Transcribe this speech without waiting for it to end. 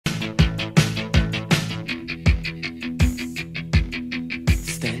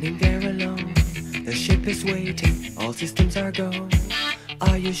ship is waiting, all systems are go.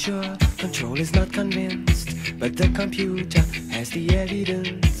 Are you sure? Control is not convinced, but the computer has the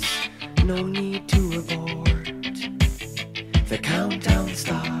evidence. No need to abort. The countdown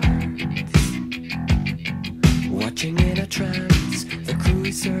starts. Watching in a trance, the crew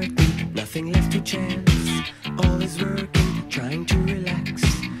is certain, nothing left to chance. All is working, trying to relax.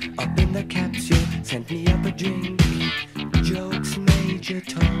 Up in the capsule, sent me up a drink. Jokes, Major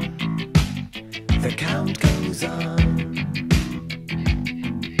Tom. The count goes on.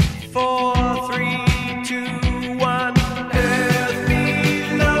 4, 3, 2, 1. Earth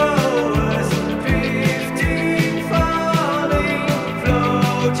below us, drifting, falling,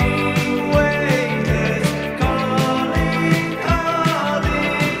 floating, weightless, calling,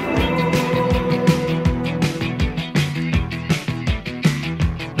 calling home.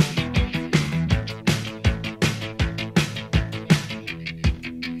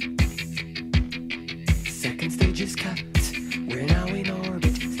 Second stage is cut. We're now in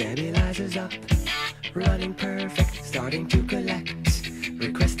orbit. Stabilizers up. Running perfect. Starting to collect.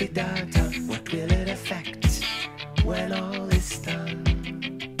 Requested data. What will it affect when all is done?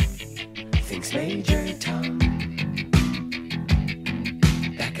 Thinks Major Tom.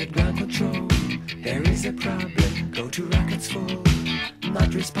 Back at ground control. There is a problem. Go to rockets full.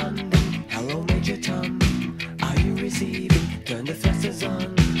 Not responding. Hello, Major Tom. Are you receiving? Turn the thrusters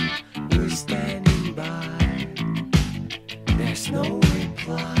on. We're standing by. There's no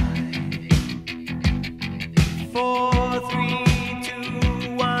reply. 4, 3,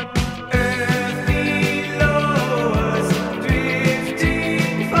 2, 1. Earth below us,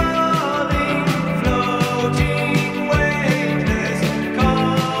 drifting, falling, floating, weightless,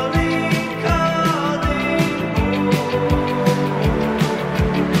 calling, calling home.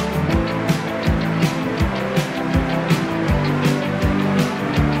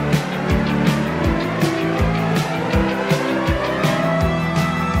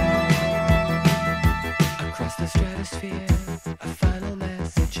 Across the stratosphere, a final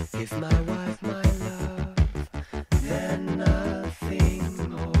message. If my wife, my love, then nothing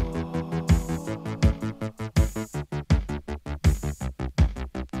more.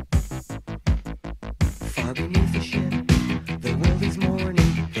 Far beneath the ship, the world is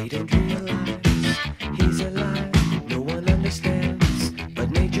mourning. They don't realize he's alive. No one understands,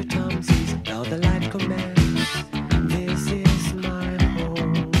 but Major Tom sees now the light commands. This is my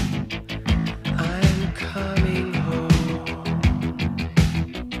home. I'm coming home.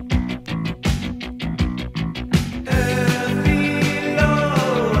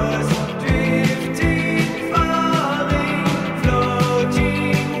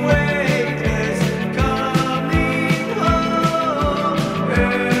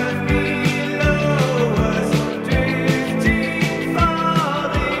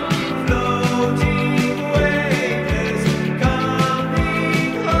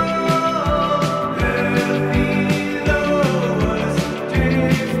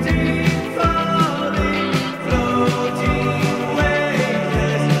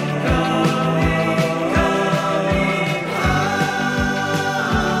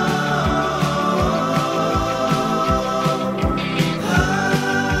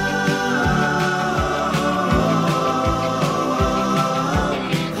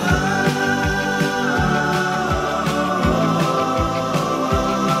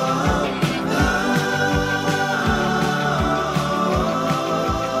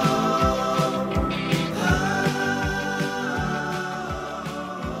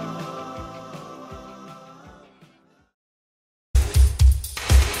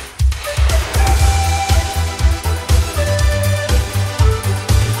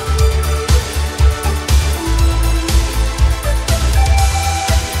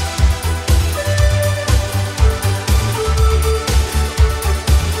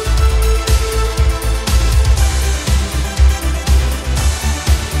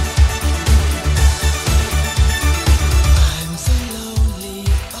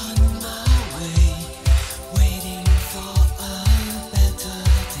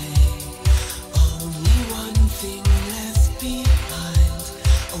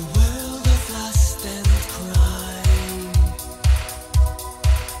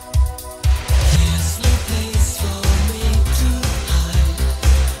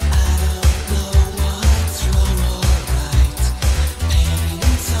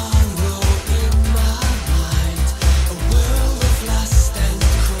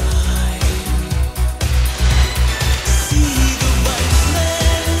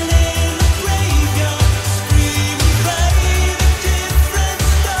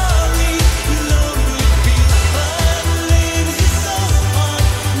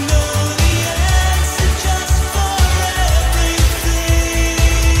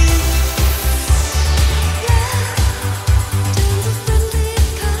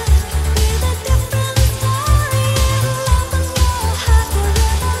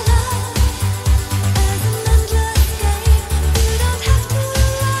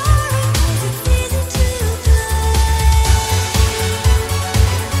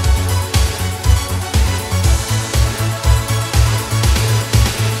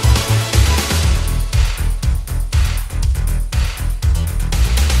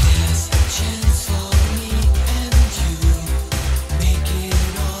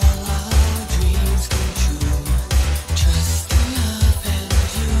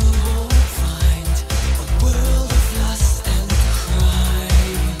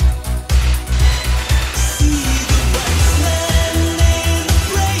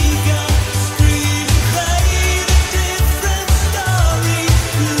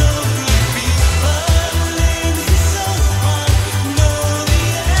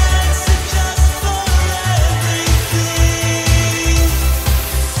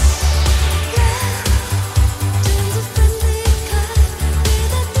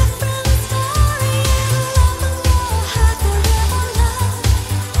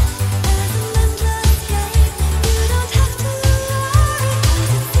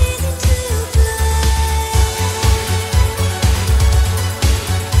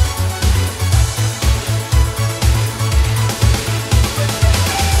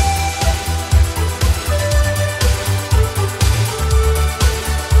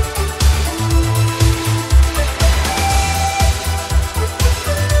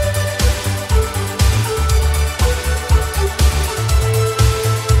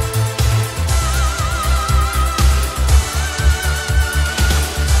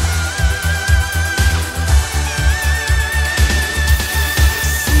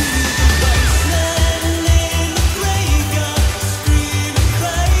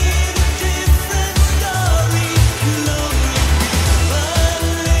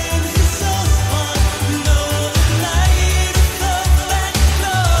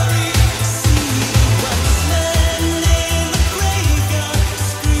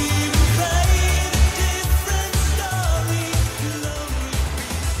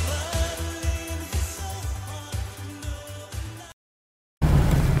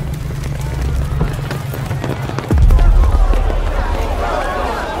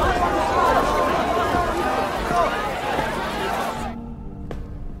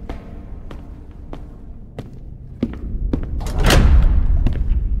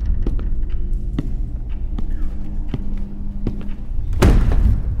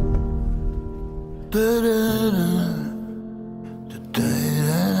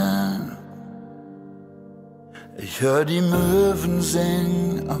 Ich hör die Möwen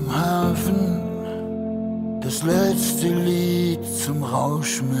singen am Hafen, das letzte Lied zum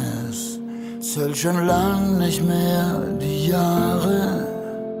Rauschmiss. Zählt schon lang nicht mehr die Jahre,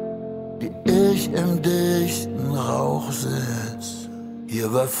 die ich im dichten Rauch sitz.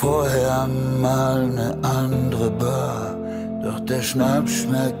 Hier war vorher mal ne andere Bar, doch der Schnaps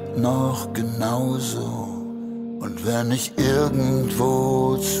schmeckt noch genauso. Und wenn ich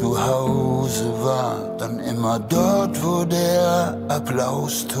irgendwo zu Hause war, dann immer dort, wo der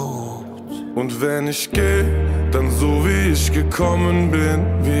Applaus tobt. Und wenn ich geh, dann so wie ich gekommen bin,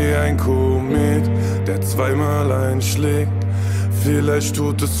 wie ein Komet, der zweimal einschlägt. Vielleicht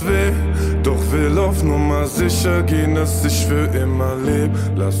tut es weh, doch will auf Nummer sicher gehen, dass ich für immer leb.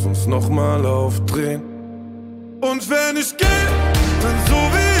 Lass uns nochmal aufdrehen. Und wenn ich geh, dann so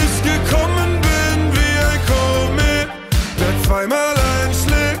wie ich gekommen bin, wie ein Komet, der zweimal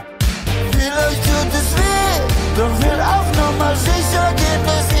einschlägt. Vielleicht tut es weh, doch will auf Nummer sicher gehen,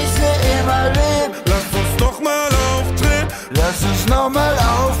 dass ich für immer leb. Lass uns nochmal aufdrehen. Lass uns nochmal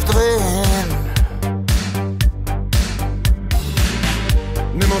aufdrehen.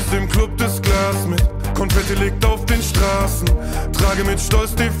 Nimm aus dem Club das Glas mit, Konfetti liegt auf den Straßen. Trage mit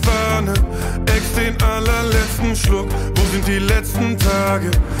Stolz die Fahne, ex den allerletzten Schluck. Wo sind die letzten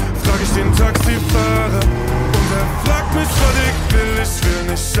Tage? Frag ich den Taxifahrer. Und er fragt mich, was ich will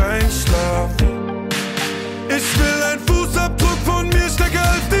nicht einschlafen. Ich will ein Fußabdruck von mir stärker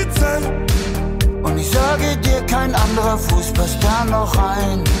als die Zeit. Und ich sage dir, kein anderer Fuß passt da noch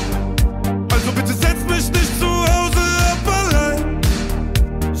rein. Also bitte setz mich nicht zu Hause ab allein.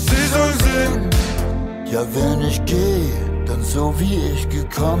 Sie soll sehen. Ja, wenn ich geh, dann so wie ich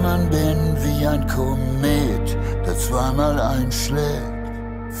gekommen bin, wie ein Komet, der zweimal einschlägt.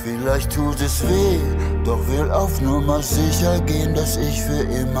 Vielleicht tut es weh, doch will auf Nummer sicher gehen, dass ich für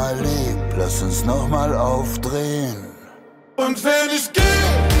immer leb. Lass uns nochmal aufdrehen. Und wenn ich geh,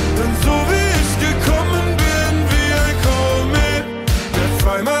 dann so wie ich gekommen bin, wie ein Komet, der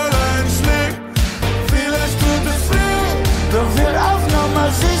zweimal einschlägt. Vielleicht tut es weh, doch will auf Nummer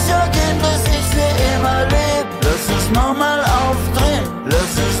sicher gehen, dass ich für immer leb. Lass uns nochmal aufdrehen,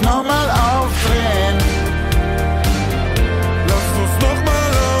 lass uns nochmal aufdrehen. Lass uns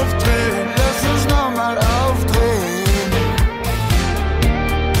nochmal aufdrehen. Lass uns nochmal aufdrehen.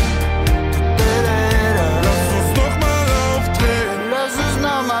 Lass uns nochmal aufdrehen. Lass uns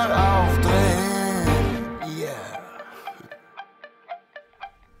nochmal aufdrehen. Yeah.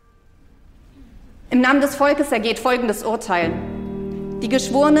 Im Namen des Volkes ergeht folgendes Urteil. Die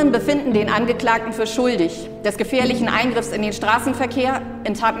Geschworenen befinden den Angeklagten für schuldig des gefährlichen Eingriffs in den Straßenverkehr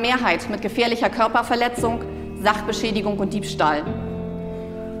in Tatmehrheit mit gefährlicher Körperverletzung, Sachbeschädigung und Diebstahl.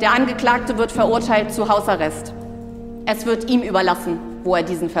 Der Angeklagte wird verurteilt zu Hausarrest. Es wird ihm überlassen, wo er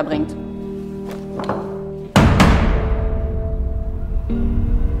diesen verbringt.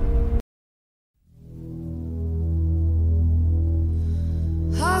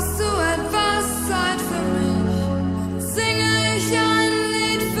 Hast du etwas Zeit für mich? Singe ich ein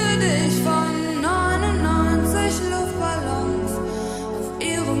Lied für dich von 99 Luftballons auf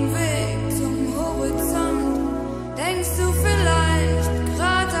ihrem Weg zum Horizont. Denkst du vielleicht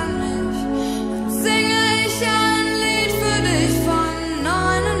grad an mich? Dann singe ich ein Lied für dich von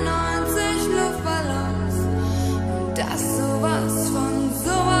 99 Luftballons.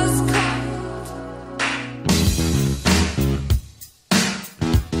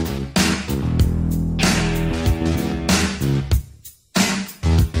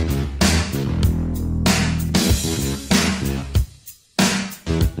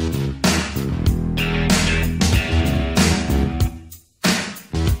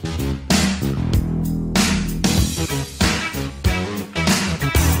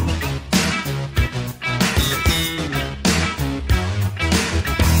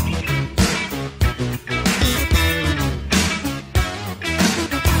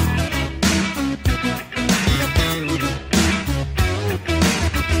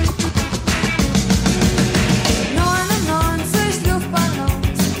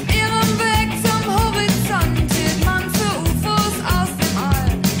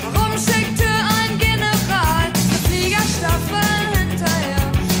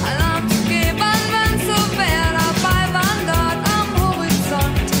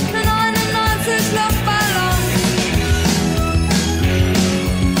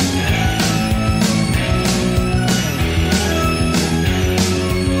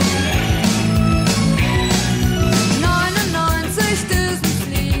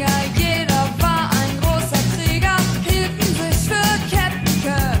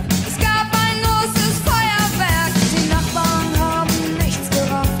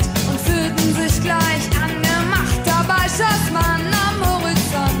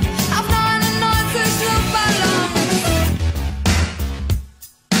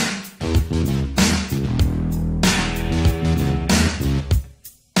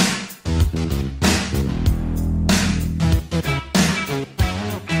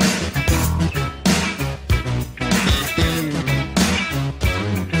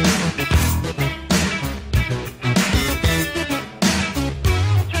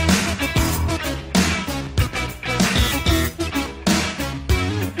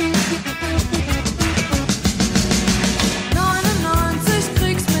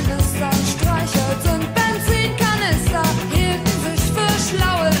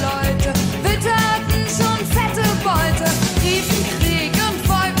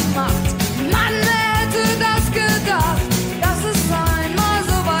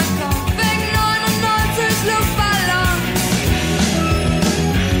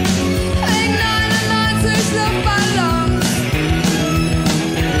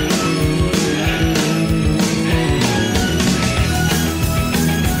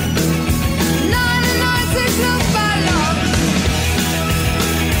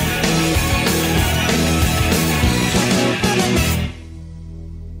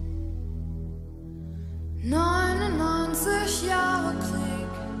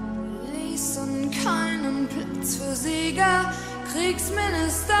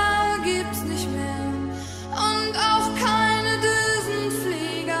 Sinister gibt's nicht mehr und auch keine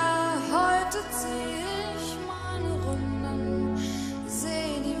Düsenflieger. Heute zieh ich meine Runden,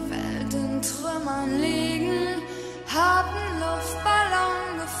 seh die Welt in Trümmern liegen, hab 'n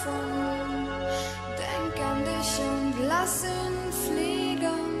Luftballon gefunden, denk an dich und lass ihn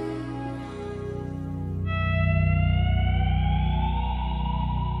fliegen.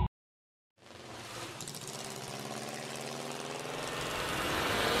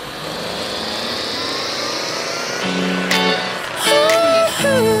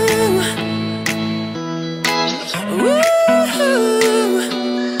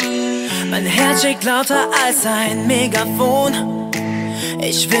 Mein Herz schlägt lauter als ein Megafon.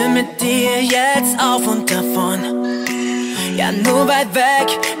 Ich will mit dir jetzt auf und davon. Ja, nur weit weg,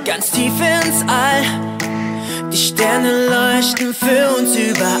 ganz tief ins All. Die Sterne leuchten für uns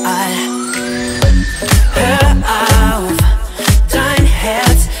überall. Hör auf, dein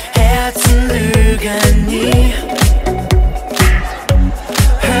Herzen lügen nie.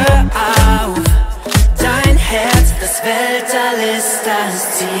 Hör auf, dein Herz, das Weltall ist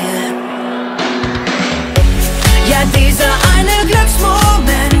das Ziel. Ja, dieser eine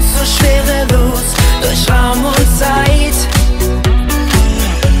Glücksmoment, so schwerelos, durch Raum und Zeit.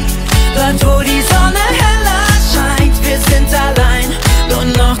 Dort, wo die Sonne heller scheint, wir sind allein, nur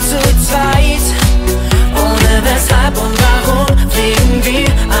noch zu zweit. Ohne weshalb und warum, fliegen wir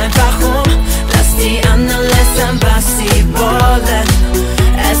einfach rum. Lass die anderen lästern, was sie wollen.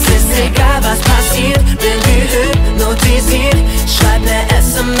 Es ist egal, was passiert, bin wie hypnotisiert. Schreib ne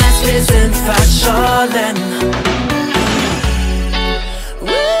SMS, wir sind verschollen.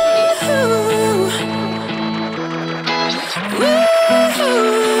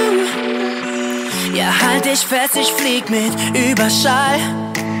 Ja, halt dich fest, ich flieg mit Überschall.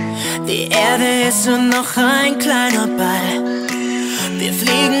 Die Erde ist nur noch ein kleiner Ball. Wir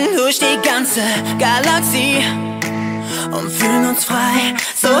fliegen durch die ganze Galaxie und fühlen uns frei,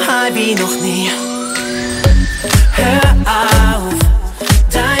 so high wie noch nie. Hör auf,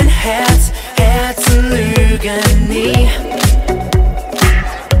 dein Herzen lügen nie.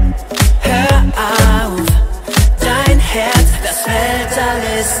 Hör auf, dein Herz, das Weltall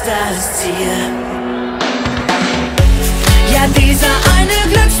ist das Ziel. Ja, dieser eine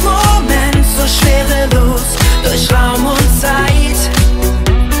Glücksmoment, so schwerelos, durch Raum und Zeit.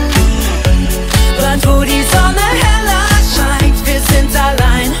 Dort, wo die Sonne heller scheint, wir sind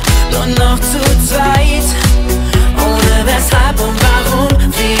allein, nur noch zu zweit. Ohne weshalb und warum,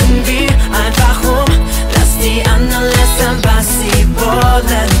 fliegen wir einfach rum. Lass die anderen lästern, was sie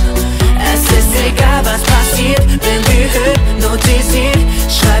wollen. Es ist egal, was passiert, bin wie hypnotisiert.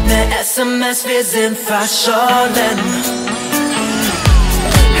 Schreib ne SMS, wir sind verschollen.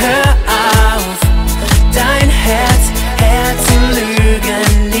 Hör auf, dein Herzen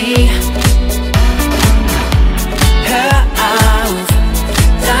lügen nie. Hör auf,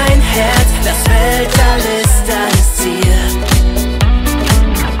 dein Herz, das Weltall ist das Ziel.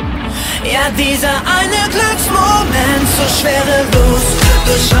 Ja, dieser eine Glücksmoment, so schwerelos,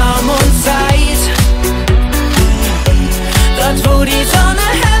 durch Raum und Zeit. Dort, wo die Sonne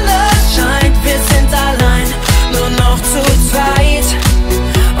heller scheint, wir sind allein, nur noch zu zweit.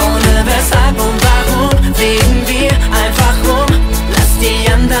 Ohne weshalb und warum, fliegen wir einfach rum. Lass die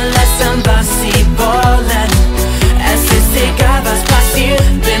anderen lästern, was sie wollen. Es ist egal, was passiert,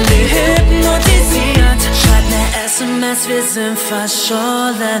 bin wie hypnotisiert. Schreib ne SMS, wir sind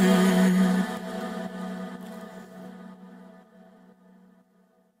verschollen.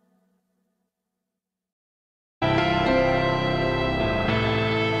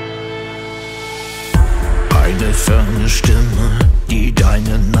 Eine ferne Stimme, die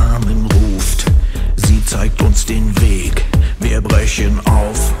deinen Namen ruft. Sie zeigt uns den Weg, wir brechen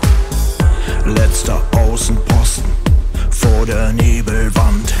auf. Letzter Außenposten vor der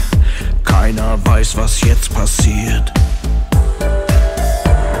Nebelwand. Keiner weiß, was jetzt passiert.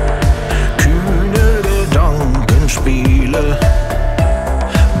 Kühne Gedankenspiele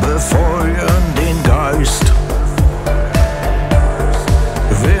befeuern den Geist.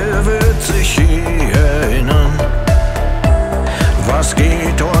 Wer wird sich je erinnern, was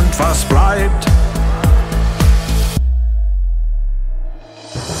geht und was bleibt?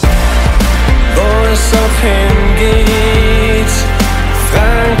 Wo es auch hingeht,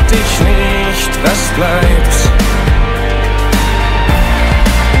 frag dich nicht, was bleibt.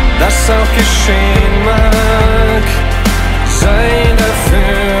 Was auch geschehen mag, sei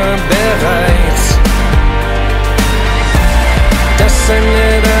dafür bereit. Das Ende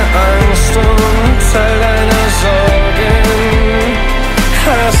der Angst und all deiner Sorgen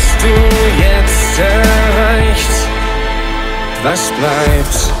hast du jetzt erreicht. was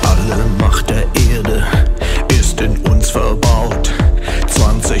bleibt. Alle Macht der Erde ist in uns verbaut.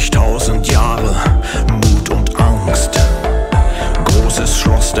 20.000 Jahre Mut und Angst. Großes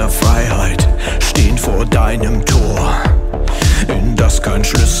Schloss der Freiheit stehen vor deinem Tor, in das kein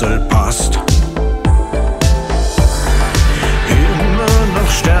Schlüssel passt. Immer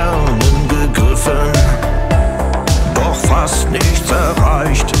nach Sternen gegriffen, doch fast nichts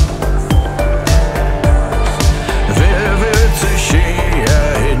erreicht. Wer wird sich je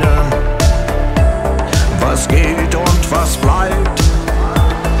erinnern, was geht und was bleibt?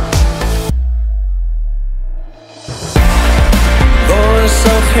 Wo es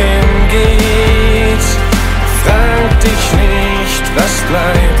auch hingeht, frag dich nicht, was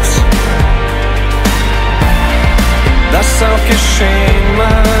bleibt. Was auch geschehen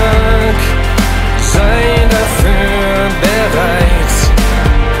mag, sei dafür bereit.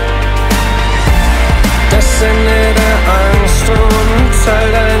 Das Ende der Angst und all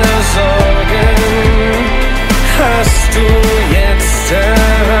deiner Sorgen hast du jetzt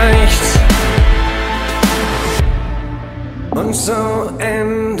erreicht. Und so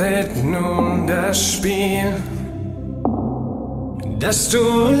endet nun das Spiel, das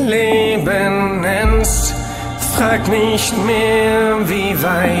du Leben nennst. Frag nicht mehr, wie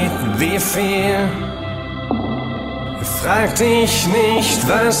weit, wie viel. Frag dich nicht,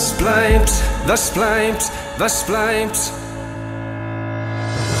 was bleibt, was bleibt, was bleibt.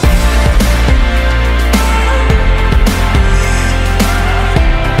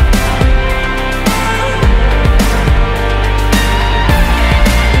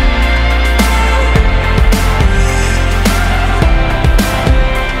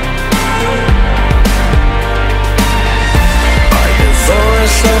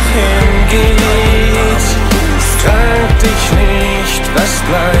 Hingeht, frag dich nicht, was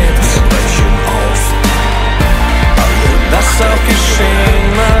bleibt. Wir brechen auf. Was auch geschehen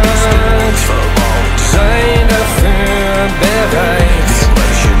mag, sei dafür bereit. Wir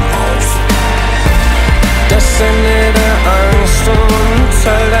brechen auf. Das Ende der Angst und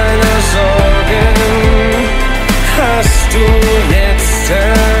all deiner Sorgen hast du jetzt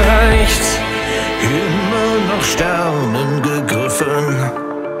erreicht. Immer nach Sternen gegriffen,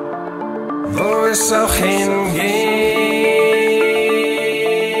 wo es auch hingeht.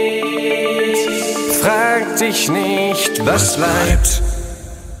 Frag dich nicht, was bleibt.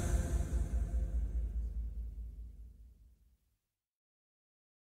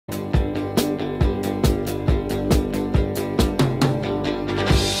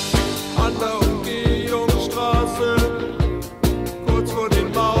 An der Umgehungsstraße, kurz vor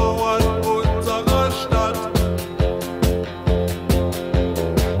den Mauern unserer Stadt,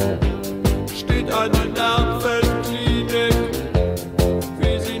 steht eine Nervenklinik,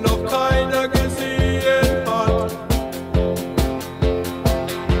 wie sie noch keiner gesehen hat.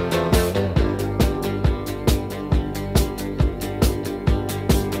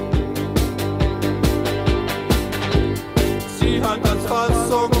 Sie hat das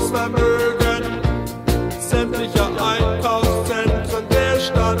Fassungsvermögen sämtlicher Einkaufszentren der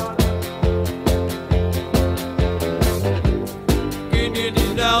Stadt. Gehen dir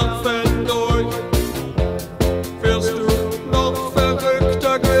die Nerven durch, wirst du noch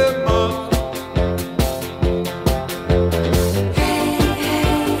verrückter gemacht.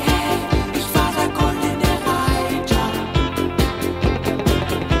 Ich war der goldene Reiter.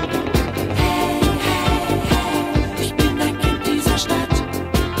 Ich bin ein Kind dieser Stadt.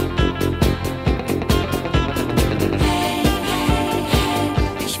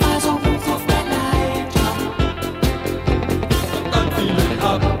 Ich war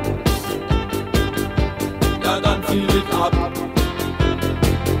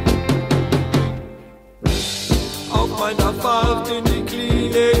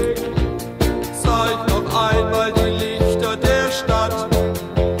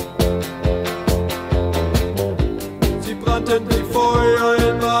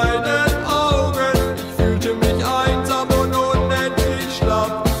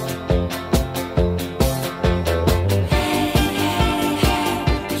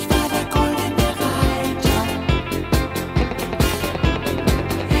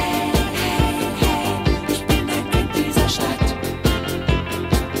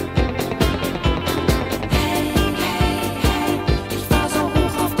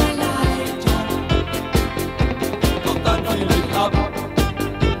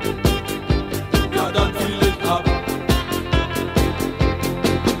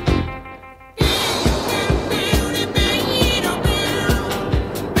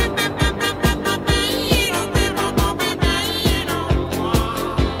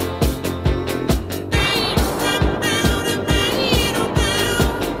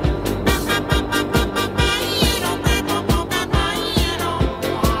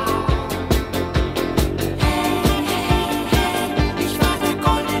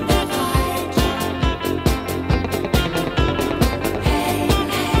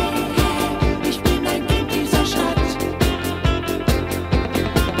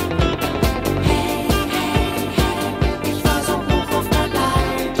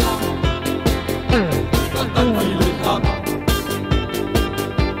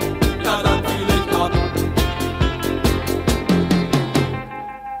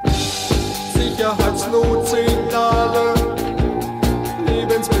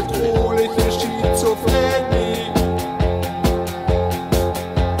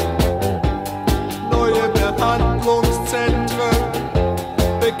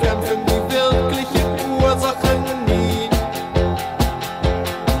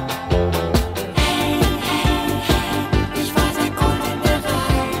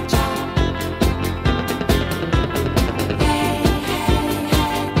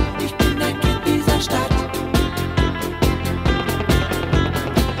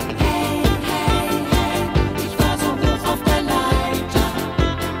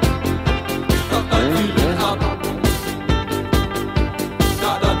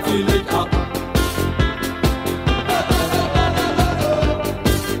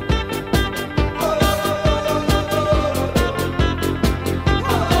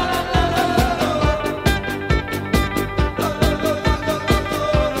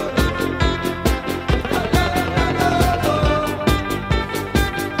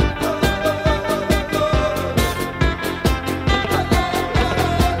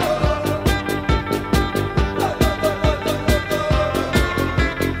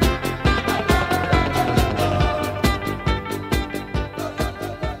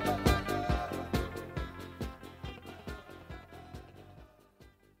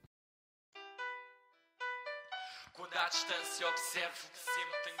Quando à distância observo,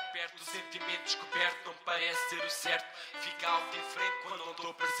 sempre tenho perto o sentimento descoberto. Não parece ser o certo, fica algo diferente quando não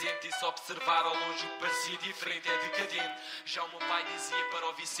estou presente. E se observar ao longe o que parecia diferente é decadente. Já o meu pai dizia para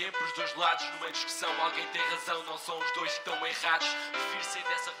ouvir sempre os dois lados. Numa discussão alguém tem razão, não são os dois que estão errados. Prefiro sair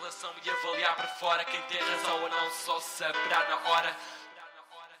dessa relação e avaliar para fora quem tem razão ou não, só saberá na hora.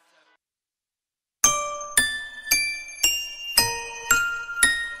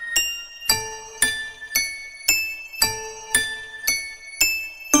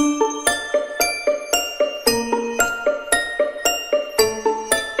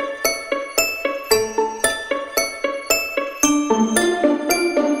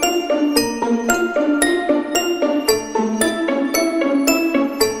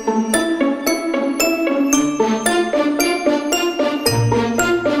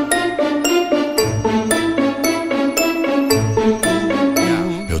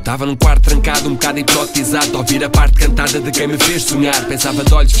 Estava num quarto trancado, um bocado hipnotizado, a ouvir a parte cantada de quem me fez sonhar. Pensava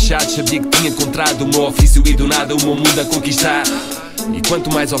de olhos fechados, sabia que tinha encontrado o meu ofício e do nada o meu mundo a conquistar. E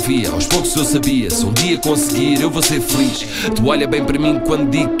quanto mais ouvia, aos poucos eu sabia, se um dia conseguir eu vou ser feliz. Tu olha bem para mim quando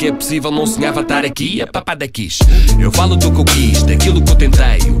digo que é possível, não sonhava estar aqui, a papada quis. Eu falo do que eu quis, daquilo que eu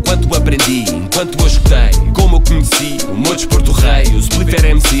tentei, o quanto aprendi, enquanto eu escutei, como eu conheci o meu desporto rei. O split era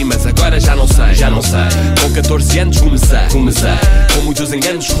MC, mas agora já não sei. Com 14 anos comecei, com muitos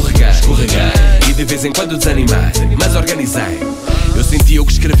enganos escorreguei, e de vez em quando desanimei, mas organizei. Eu sentia o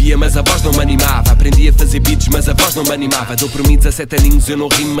que escrevia, mas a voz não me animava. Aprendi a fazer beats, mas a voz não me animava. Dou por mim 17 aninhos, eu não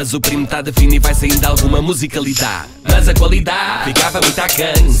rimo, mas o primo está de fino e vai saindo alguma musicalidade. Mas a qualidade ficava muito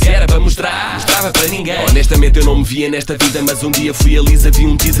aquém. Se era para mostrar, mostrava para ninguém. Honestamente eu não me via nesta vida, mas um dia fui a Lisa, vi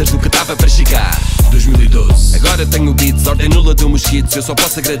um teaser do que estava para chegar. 2012. Agora tenho beats, ordem nula de mosquitos, eu só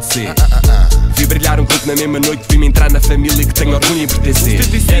posso agradecer. Vi brilhar um clube na mesma noite, vi-me entrar na família que tenho orgulho em pertencer.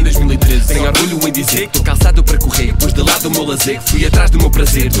 Em 2013 tenho orgulho em dizer que estou calçado para correr, pus de lado o meu lazer, que fui atrás do meu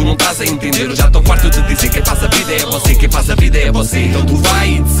prazer. Tu não estás a entender, eu já estou farto de dizer quem faz a vida é você, quem faz a vida é você. Então tu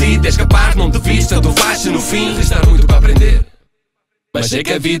vai e decide, és capaz, não desista, tu vais no fim, restar muito para aprender. Mas sei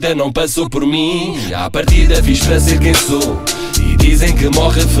que a vida não passou por mim, à partida fiz para ser quem sou. E dizem que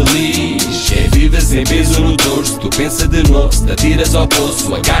morre feliz quem vive sem peso no torso. Tu pensa de novo, se te atiras ao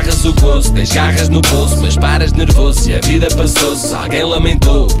poço, agarras o gozo, tens garras no bolso, mas paras nervoso. Se a vida passou-se, alguém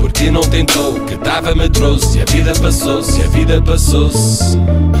lamentou porque não tentou, que estava medroso. Se a vida passou-se, se a vida passou-se,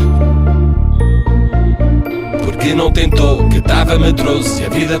 porque não tentou, que estava medroso. Se a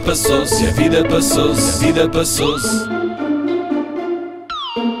vida passou-se, se a vida passou-se, se a vida passou-se,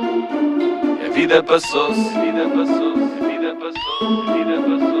 a vida passou-se, a vida passou-se, a vida passou-se,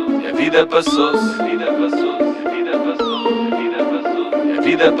 a vida passou-se, a vida passou-se, a vida passou-se, a vida passou-se, a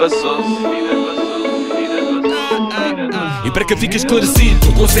vida passou-se, a vida passou-se. E para que fiques esclarecido,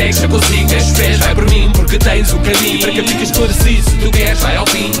 tu consegues, eu consigo, és os pés, vai por mim, porque tens um caminho. E para que fiques esclarecido, se tu queres, vai ao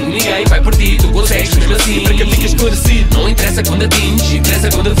fim, ninguém vai por ti, tu consegues mesmo assim. E para que fiques esclarecido, não interessa quando atinges, interessa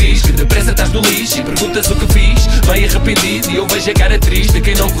quando vis, que depressa estás no lixo e perguntas o que fiz, meio arrependido e eu vejo a cara triste de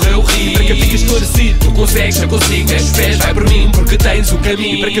quem não correu o risco. E para que fiques esclarecido, tu consegues, eu consigo, és os pés, vai por mim, porque tens um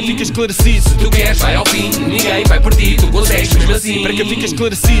caminho. E para que fiques esclarecido, se tu queres, vai ao fim, ninguém vai por ti, tu consegues mesmo assim. E para que fiques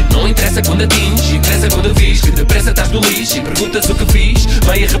esclarecido, não interessa quando atinges, interessa quando vis, que depressa estás no lixo e perguntas o que fiz,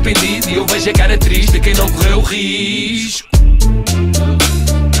 meio arrependido e eu vejo a cara triste de quem não correu o risco.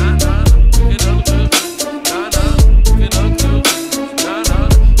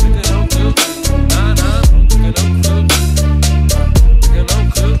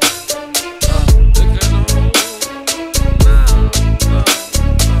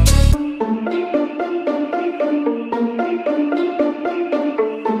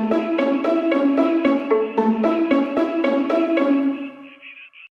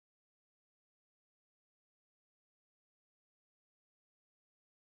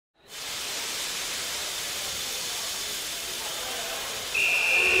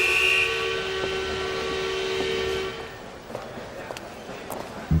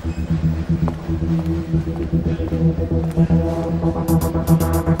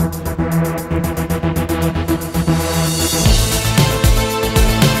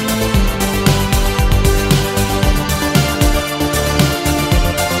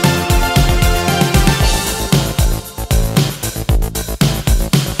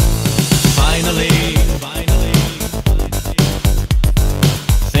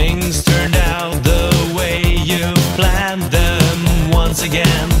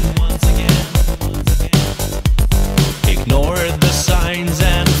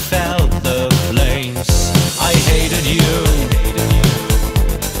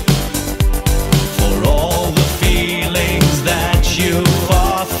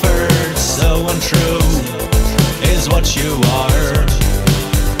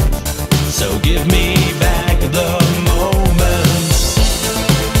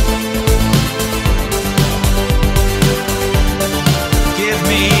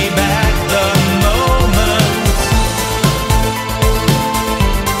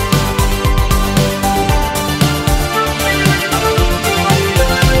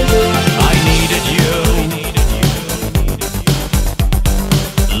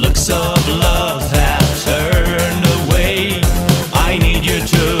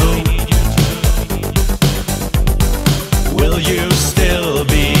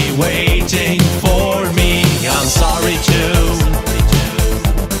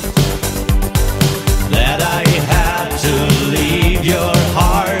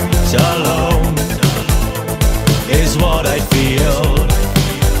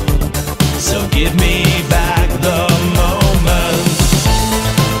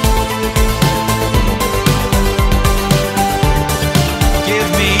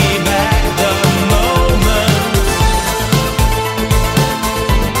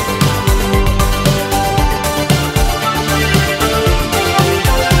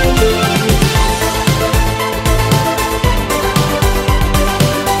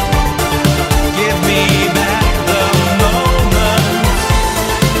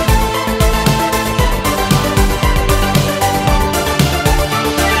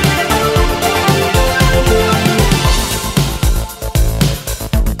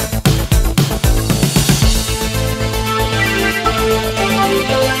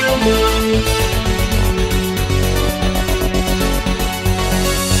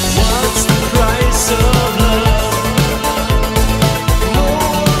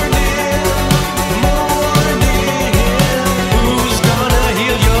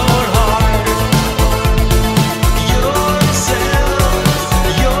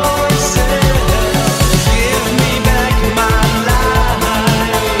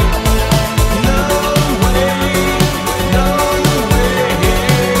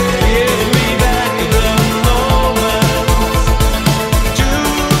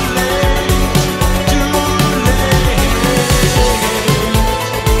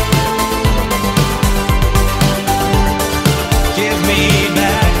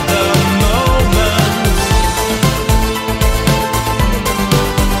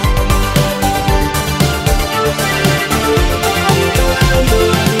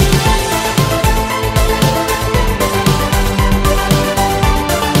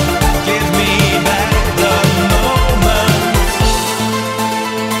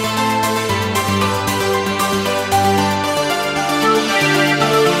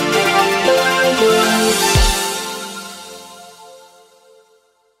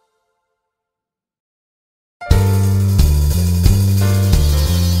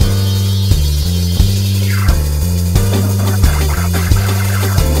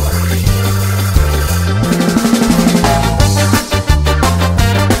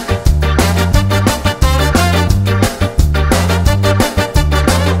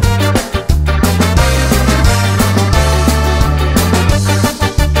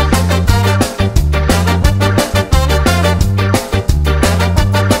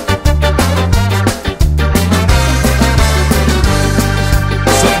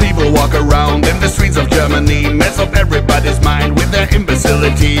 walk around in the streets of Germany, mess up everybody's mind with their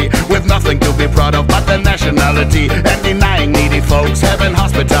imbecility, with nothing to be proud of but their nationality, and denying needy folks having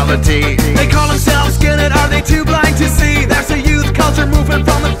hospitality. They call themselves skinhead, are they too blind to see? There's a youth culture movement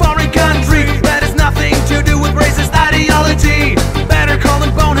from a foreign country that has nothing to do with racist ideology. Better call them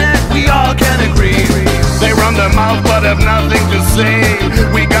bonehead, we all can agree. They run their mouth but have nothing to say.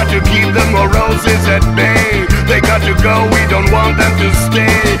 We got to keep the moroses at bay. They got to go, we don't want them to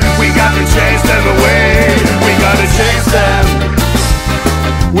stay. We got to chase them away. We gotta chase them.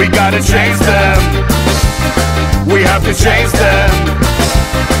 We gotta chase them. We have to chase them.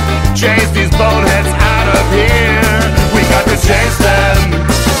 Chase these boneheads out of here. We got to chase them.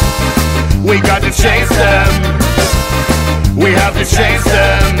 We got to chase them. We have to chase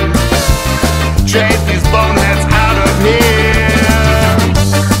them. Chase these boneheads out of here.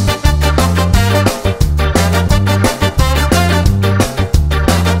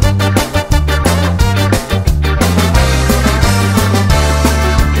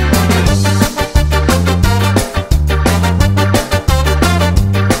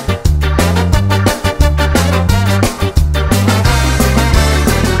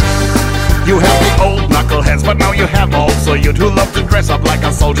 You have the old knuckleheads, but now you have also youth who love to dress up like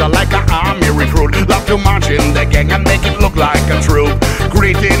a soldier, like an army recruit. Love to march in the gang and make it look like a troop,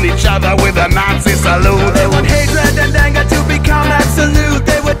 greeting each other with a Nazi salute. They want hatred and anger to become absolute.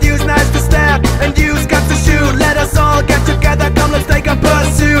 They would use knives to stab and use guns to shoot. Let us all get together, come let's take a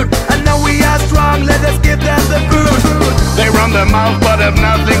pursuit. I know we are strong, let us give them the boot. They run their mouth but have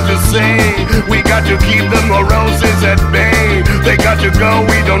nothing to say. We got to keep the moroses at bay. They got to go,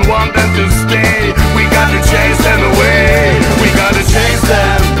 we don't want them to stay. We got to chase them away. We gotta chase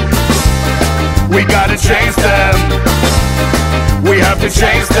them. We gotta chase them. We have to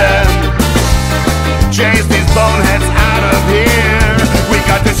chase them. Chase these boneheads out of here. We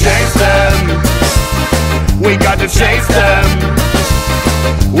got to chase them. We got to chase them.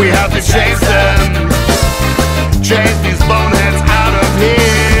 We have to chase them. Chase these boneheads out of here.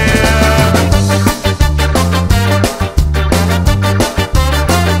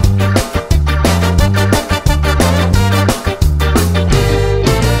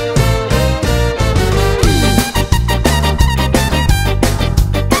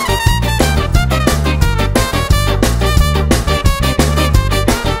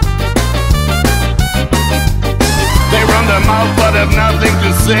 But have nothing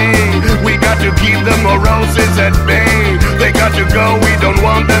to say. We got to keep the moroses at bay. They got to go, we don't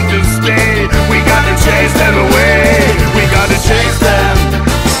want them to stay. We got to chase them away. We gotta chase them.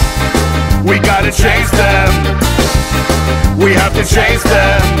 We gotta chase them. We have to chase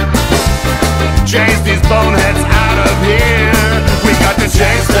them. Chase these boneheads out of here. We got to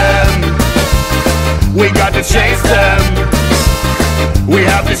chase them. We got to chase them. We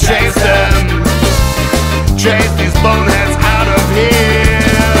have to chase them. Chase these boneheads out of here.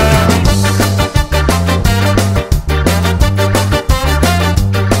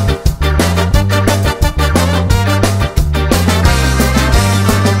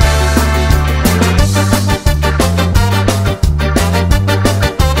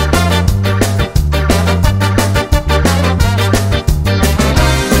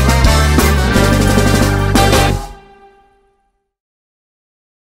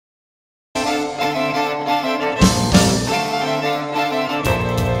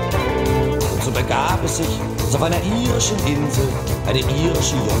 Auf einer irischen Insel eine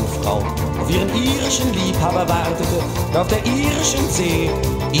irische Jungfrau auf ihren irischen Liebhaber wartete, der auf der irischen See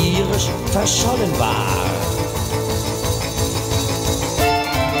irisch verschollen war.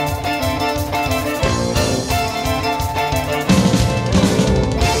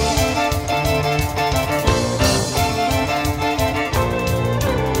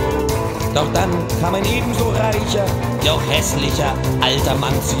 Doch dann kam ein ebenso reicher, wie auch hässlicher alter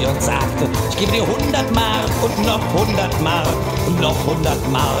Mann zu ihr und sagte: Ich gebe dir 100 Mark und noch 100 Mark und noch 100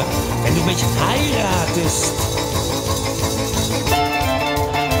 Mark, wenn du mich heiratest.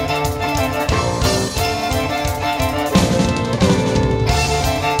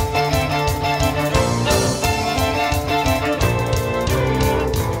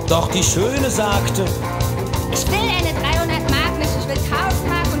 Doch die Schöne sagte: Ich will eine 300 Mark nicht, ich will 1000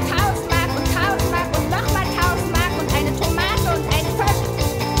 Mark und 1000 Mark und 1000 Mark und nochmal 1000 Mark und eine Tomate und einen Fisch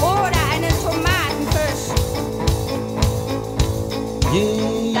oder einen Tomatenfisch.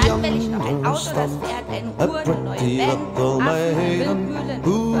 Dann will ich noch ein Auto, das fährt, eine Uhr, eine neue Band, Windmühlen, Eimer,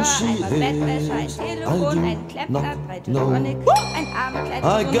 Bettwäsche, ein Telefon, ein Klepplack, 3 Tonic, ein Armkleid,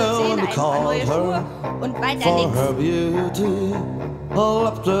 Zähne, ein paar neue Schuhe und weiter nichts. All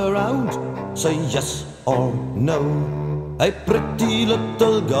up around, say yes or no. Hey, pretty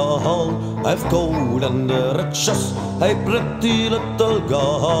little girl, I've gold and riches. Hey, pretty little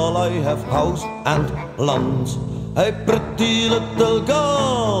girl, I have house and lands. Hey, pretty little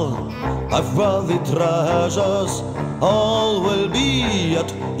girl, I've worthy treasures. All will be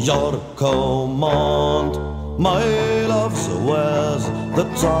at your command. My love wears the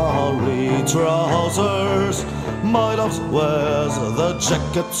tarry trousers. My love wears the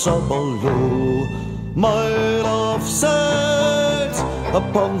jackets of blue. My love sails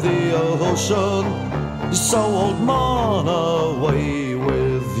upon the ocean. So old man, away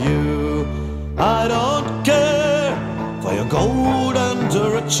with you. I don't care for your gold and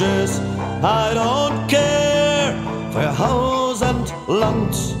riches. I don't care for your house and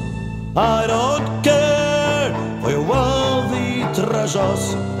land. I don't care for your worthy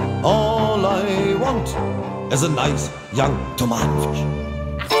treasures. All I want is a nice young tomatenfisch.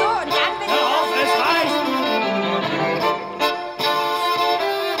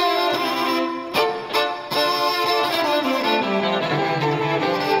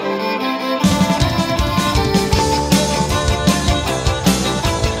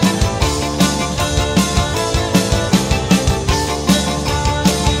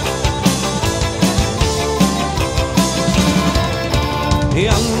 He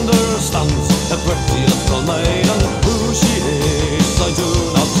understands a pretty little maiden. Who she is, I do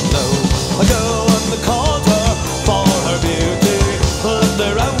not know. I go and caught her for her beauty. Let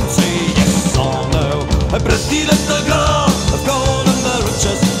the round say yes or no. A pretty little girl of gold and the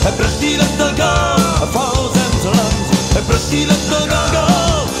riches. A pretty little girl of thousand lands. A pretty little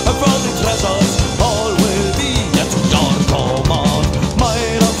girl of all the treasures. All will be at your command. My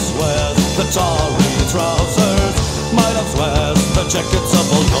love wears the tarry trousers. My love wears the jackets of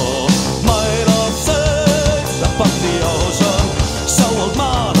blue. My love sails upon the ocean. So old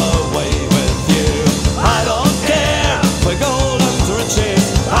man, away with you. I don't care for gold and riches.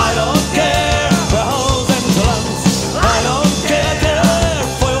 I don't care for house and lands. I don't care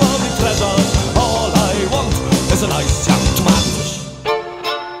for all the treasures. All I want is a nice young tomatenfisch.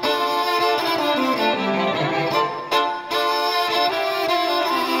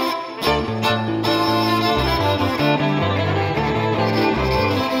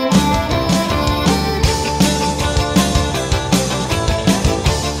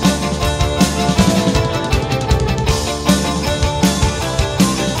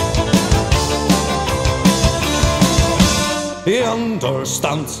 He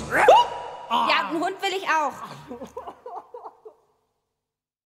understands. Ja, einen Hund will ich auch.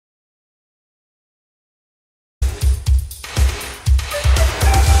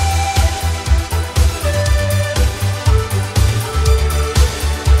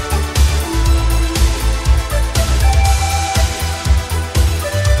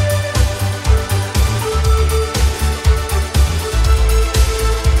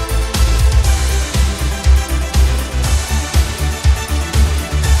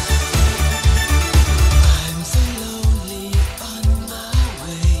 I'm so lonely.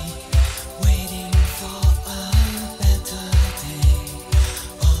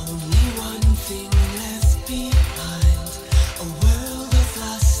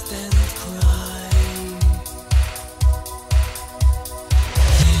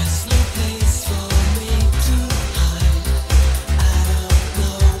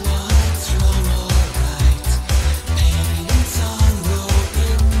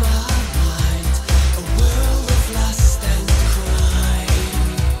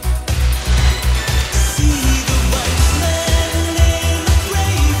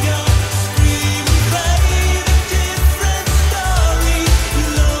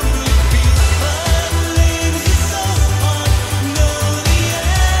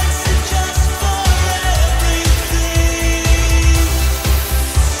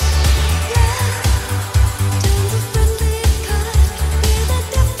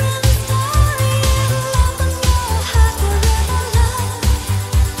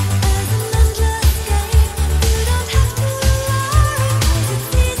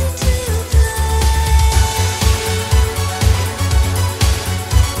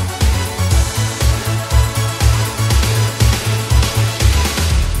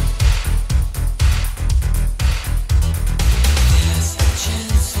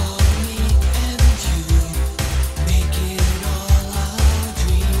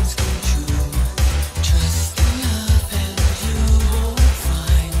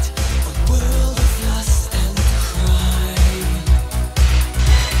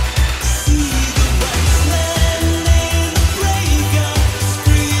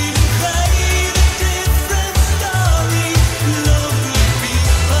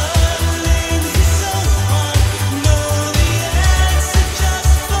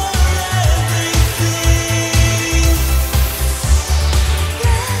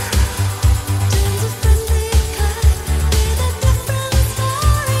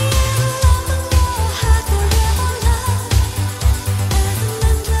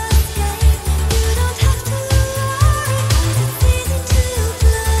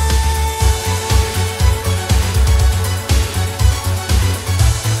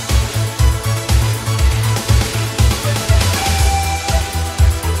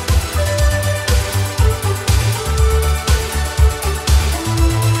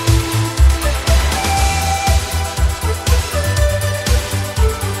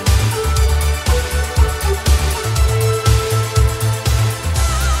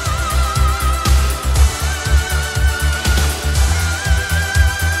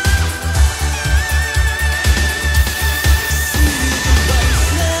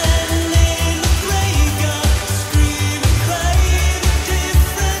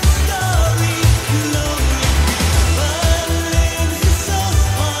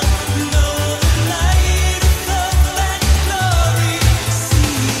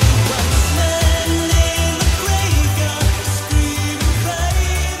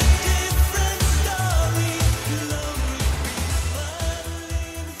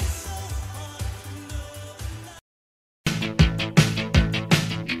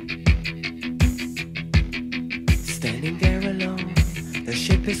 The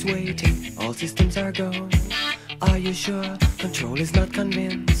ship is waiting, all systems are go. Are you sure? Control is not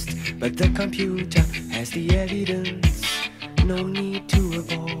convinced, but the computer has the evidence. No need to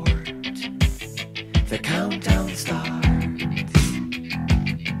abort. The countdown starts.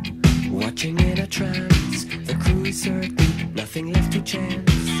 Watching in a trance, the crew is certain, nothing left to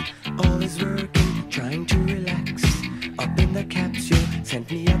chance. All is working, trying to relax. Up in the capsule,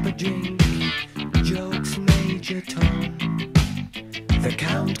 sent me up a drink. Jokes, Major Tom. The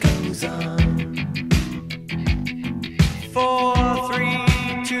count goes on. 4, 3,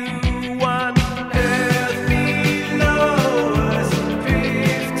 2, 1. Earth below us,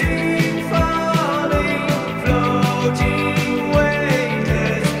 drifting, falling, floating,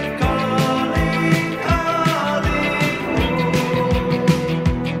 weightless, calling,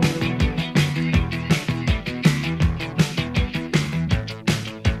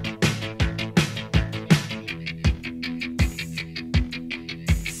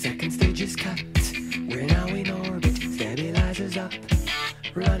 Second stage is cut. We're now in orbit. Stabilizers up.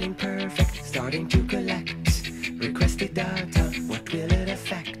 Running perfect. Starting to collect. Requested data. What will it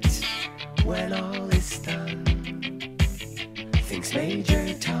affect when all is done? Thinks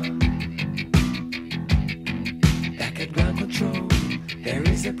Major Tom. Back at ground control. There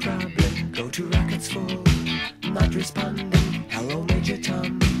is a problem. Go to rockets full. Not responding. Hello, Major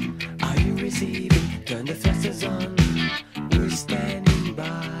Tom. Are you receiving? Turn the thrusters on. We're standing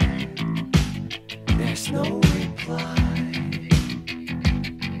by. There's no reply.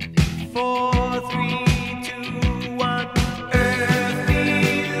 4, 3, 2, 1. Earth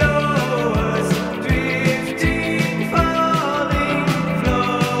below us, drifting, falling,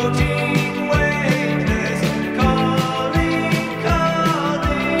 floating, weightless, calling,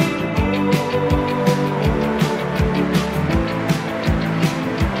 calling.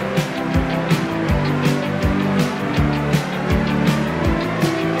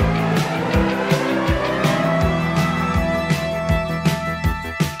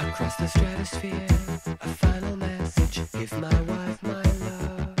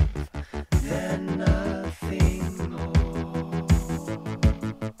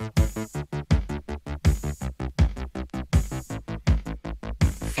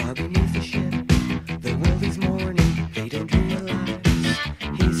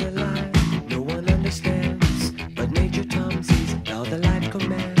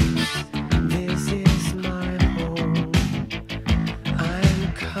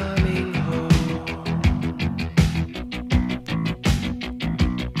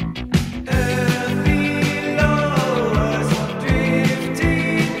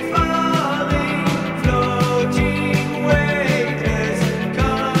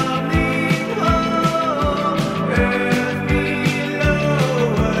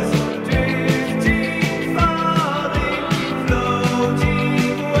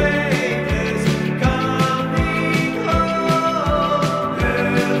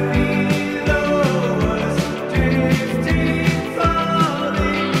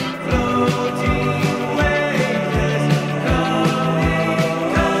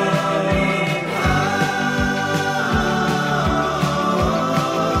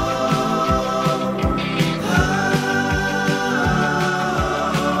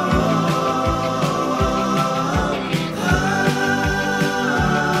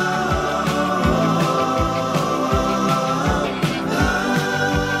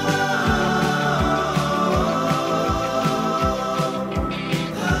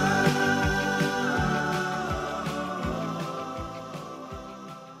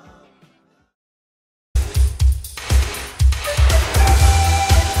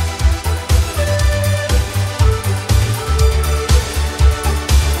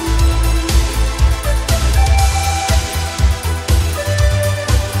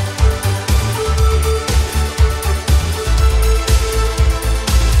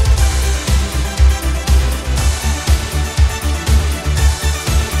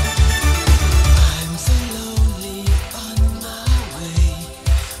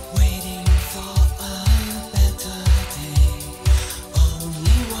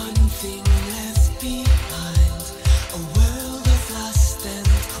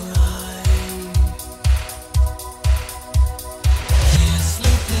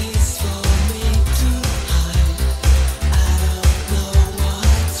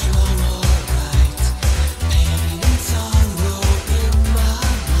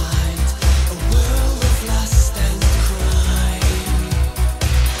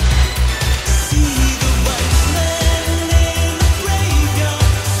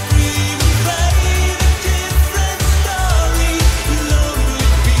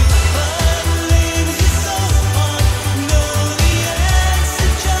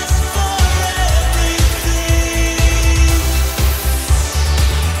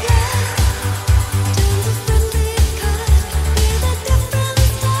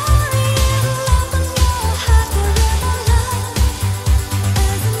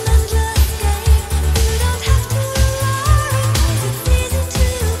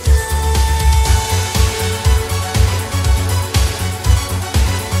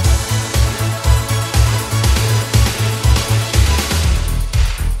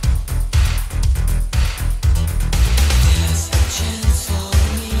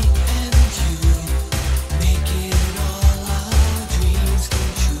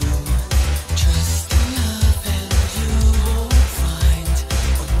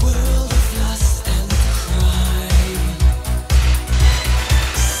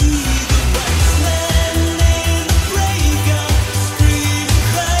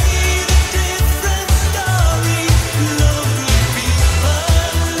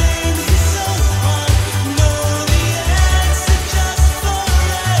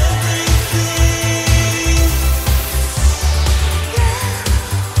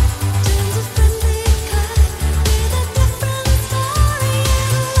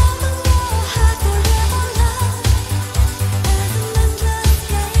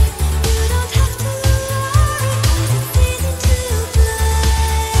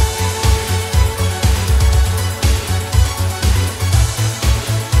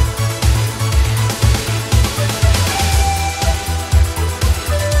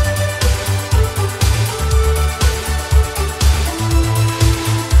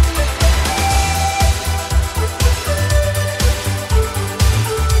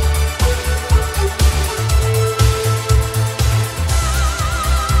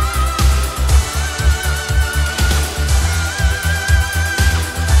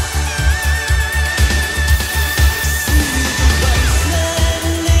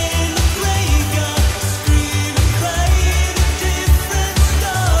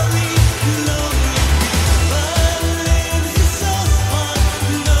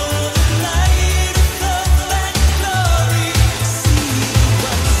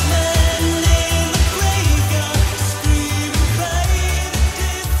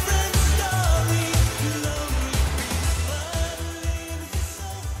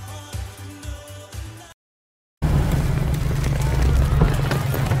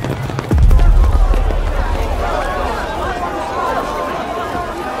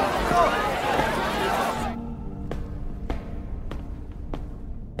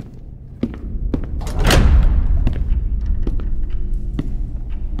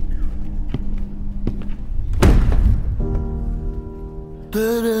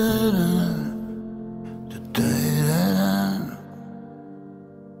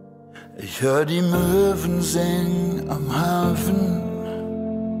 Ich hör die Möwen singen am Hafen,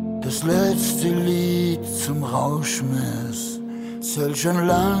 das letzte Lied zum Rauschmiss. Zählt schon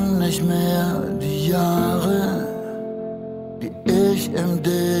lang nicht mehr die Jahre, die ich im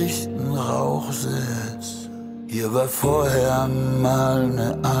dichten Rauch sitz. Hier war vorher mal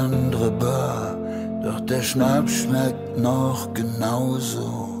ne andere Bar, doch der Schnaps schmeckt noch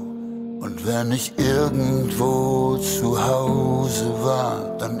genauso. Und wenn ich irgendwo zu Hause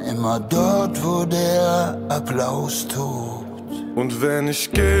war, dann immer dort, wo der Applaus tobt. Und wenn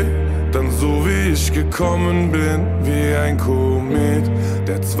ich geh, dann so wie ich gekommen bin, wie ein Komet,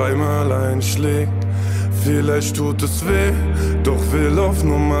 der zweimal einschlägt. Vielleicht tut es weh, doch will auf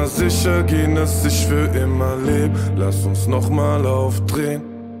Nummer sicher gehen, dass ich für immer leb. Lass uns nochmal aufdrehen.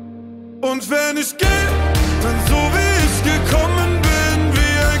 Und wenn ich geh, dann so wie ich gekommen bin,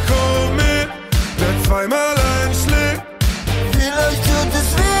 wie ein Komet, der zweimal einschlägt. Vielleicht tut es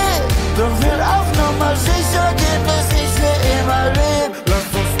weh, doch will auf Nummer sicher gehen, dass ich für immer leb. Lass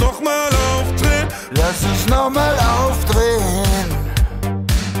uns nochmal aufdrehen. Lass uns nochmal aufdrehen.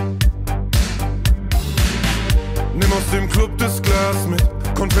 Nimm aus dem Club das Glas mit,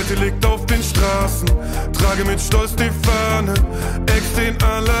 Konfetti liegt auf den Straßen. Trage mit Stolz die Fahne, Ex den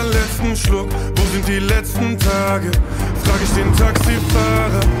allerletzten Schluck. Wo sind die letzten Tage? Frag ich den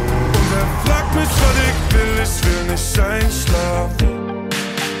Taxifahrer und er fragt mich, was ich will nicht einschlafen.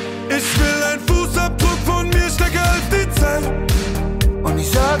 Ich will ein Fußabdruck von mir stärker als die Zeit. Und ich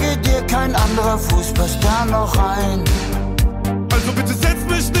sage dir, kein anderer Fuß passt da noch rein. Also bitte setz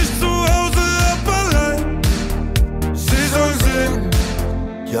mich nicht zu Hause ab allein. Sie soll sehen.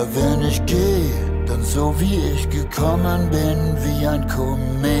 Ja, wenn ich geh, dann so wie ich gekommen bin, wie ein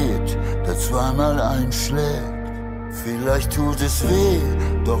Komet, der zweimal einschlägt. Vielleicht tut es weh,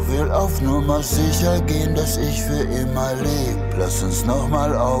 doch will auf Nummer sicher gehen, dass ich für immer leb. Lass uns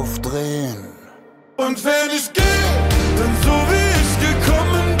nochmal aufdrehen. Und wenn ich geh, dann so wie ich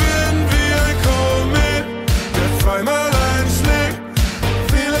gekommen bin, wie ein Komet, der zweimal einschlägt.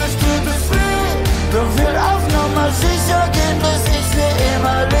 Vielleicht tut es weh, doch will auf Nummer sicher gehen, dass ich für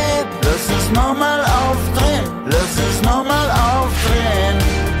immer leb. Lass uns nochmal aufdrehen, lass uns nochmal aufdrehen.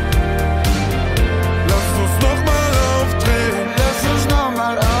 Lass uns nochmal aufdrehen. Lass uns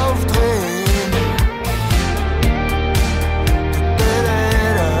nochmal aufdrehen.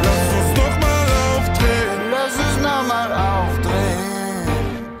 Lass uns nochmal aufdrehen. Lass uns nochmal aufdrehen.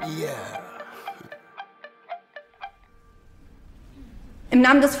 Yeah. Im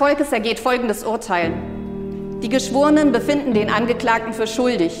Namen des Volkes ergeht folgendes Urteil. Die Geschworenen befinden den Angeklagten für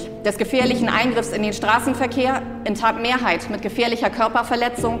schuldig des gefährlichen Eingriffs in den Straßenverkehr in Tatmehrheit mit gefährlicher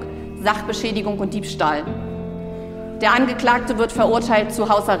Körperverletzung, Sachbeschädigung und Diebstahl. Der Angeklagte wird verurteilt zu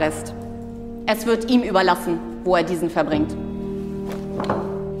Hausarrest. Es wird ihm überlassen, wo er diesen verbringt.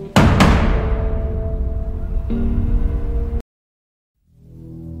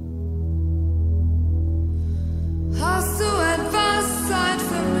 Hast du etwas Zeit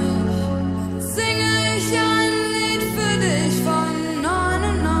für mich? Dann singe ich ein Lied für dich von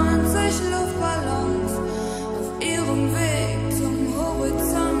 99 Luftballons auf ihrem Weg zum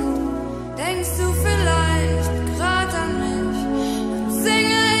Horizont. Denkst du vielleicht grad an mich? Dann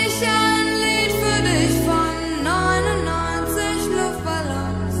singe ich ein Lied für dich von 99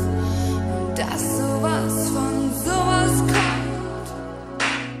 Luftballons. Und dass sowas von sowas kommt.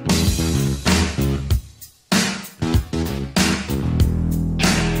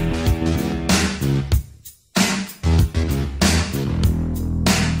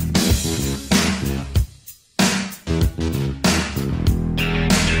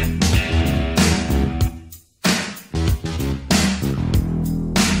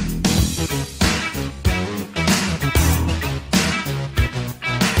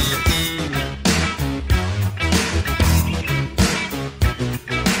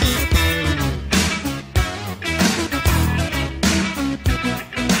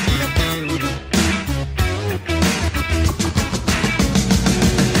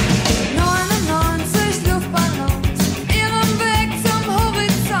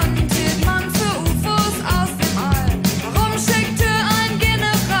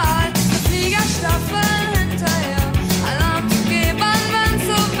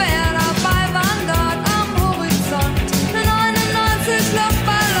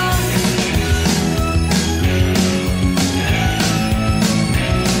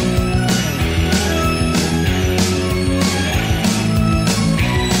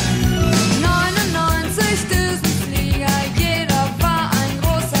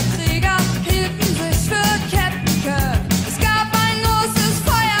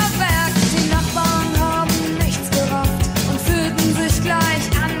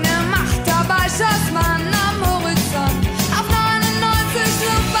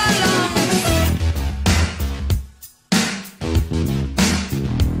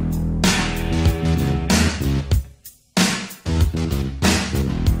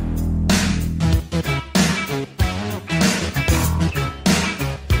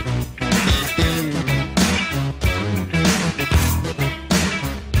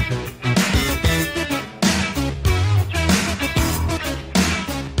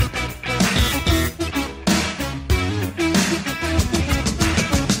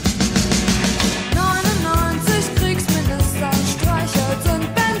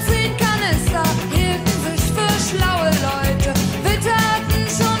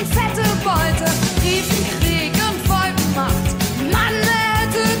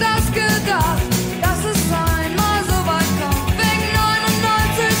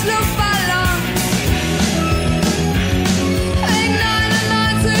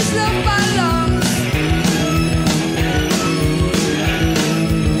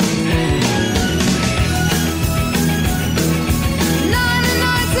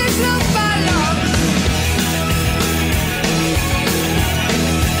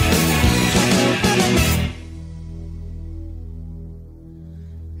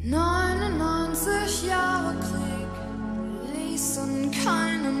 99 Jahre Krieg ließen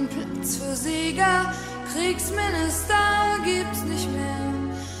keinen Platz für Sieger. Kriegsminister gibt's nicht mehr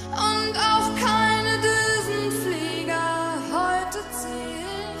und auch keine Düsenflieger. Heute zieh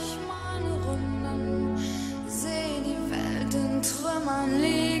ich meine Runden, seh die Welt in Trümmern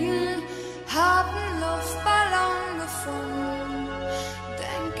liegen, hab einen Luftballon gefunden,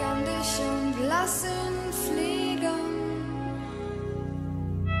 denk an dich und lass ihn fliegen.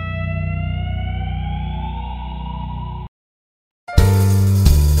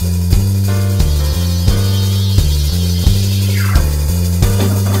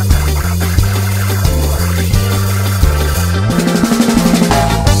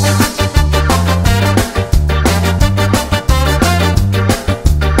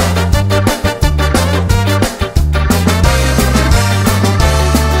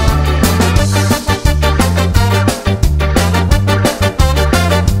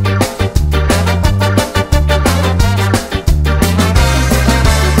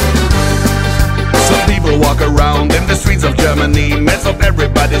 Mess up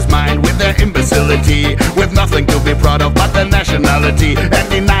everybody's mind with their imbecility, with nothing to be proud of but their nationality, and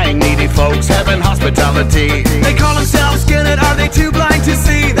denying needy folks having hospitality. They call themselves skinhead, are they too blind to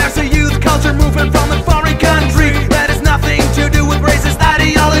see? There's a youth culture movement from a foreign country that has nothing to do with racist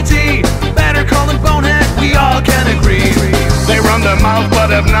ideology. Better call them bonehead, we all can agree. They run their mouth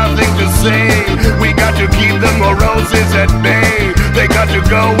but have nothing to say. We got to keep the moroses at bay. They got to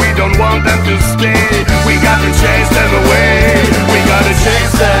go, we don't want them to stay. We got to chase them away. We gotta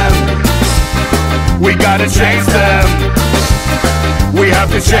chase them. We gotta chase them. We have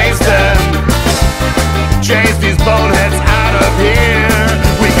to chase them. Chase these boneheads out of here.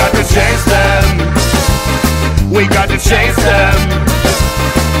 We got to chase them. We got to chase them.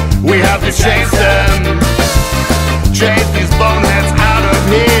 We have to chase them. Chase these boneheads out of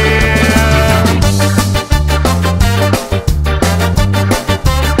here.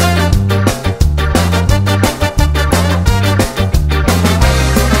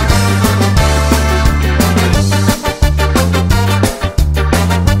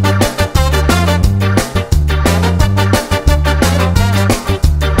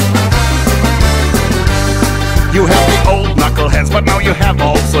 You have the old knuckleheads, but now you have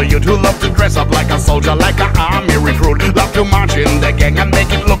also youth who love to dress up like a soldier, like an army recruit. Love to march in the gang and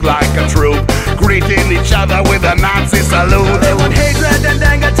make it look like a troop, greeting each other with a Nazi salute. They want hatred and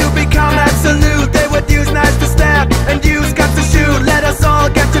anger to become absolute. They would use knives to stab and use guns to shoot. Let us all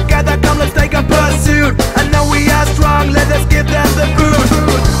get together, come let's take a pursuit. I know we are strong, let us give them the boot.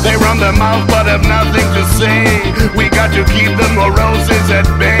 They run their mouth but have nothing to say. We got to keep the moroses at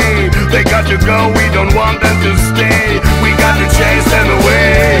bay. They got to go, we don't want them to stay. We got to chase them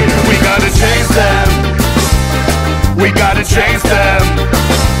away. We gotta chase them. We gotta chase them.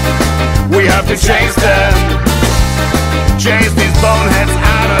 We have to chase them. Chase these boneheads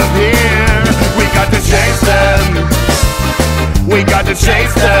out of here. We got to chase them. We got to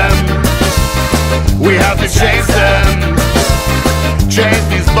chase them. We have to chase them. Chase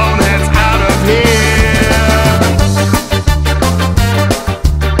these boneheads out of here.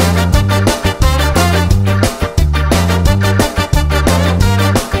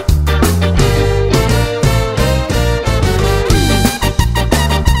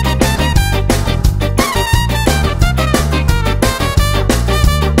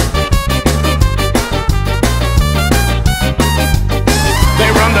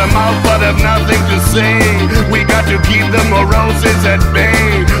 But have nothing to say. We got to keep the moroses at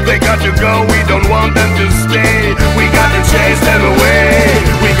bay. They got to go, we don't want them to stay. We got to chase them away.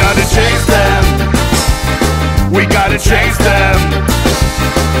 We gotta chase them. We gotta chase them.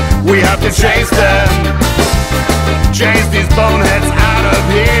 We have to chase them. Chase these boneheads out of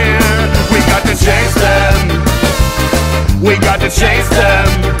here. We got to chase them. We got to chase them.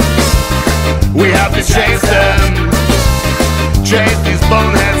 We have to chase them. Chase these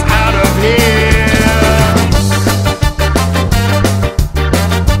boneheads out of here.